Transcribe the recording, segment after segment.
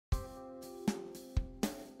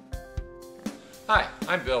Hi,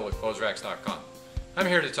 I'm Bill with ClothesRacks.com. I'm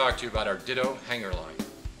here to talk to you about our Ditto Hanger line.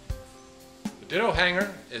 The Ditto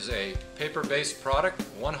Hanger is a paper-based product,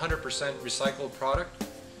 100% recycled product.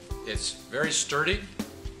 It's very sturdy.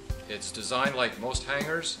 It's designed like most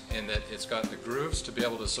hangers in that it's got the grooves to be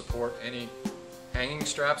able to support any hanging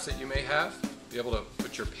straps that you may have. Be able to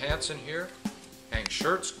put your pants in here, hang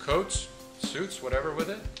shirts, coats, suits, whatever with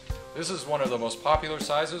it. This is one of the most popular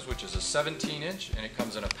sizes, which is a 17-inch, and it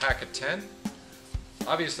comes in a pack of 10.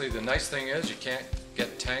 Obviously, the nice thing is you can't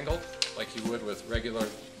get tangled like you would with regular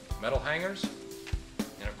metal hangers.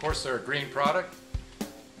 And of course, they're a green product.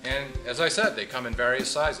 And as I said, they come in various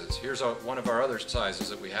sizes. Here's one of our other sizes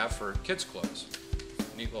that we have for kids' clothes.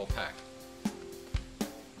 Neat little pack.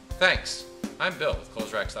 Thanks. I'm Bill with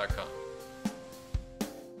ClothesRacks.com.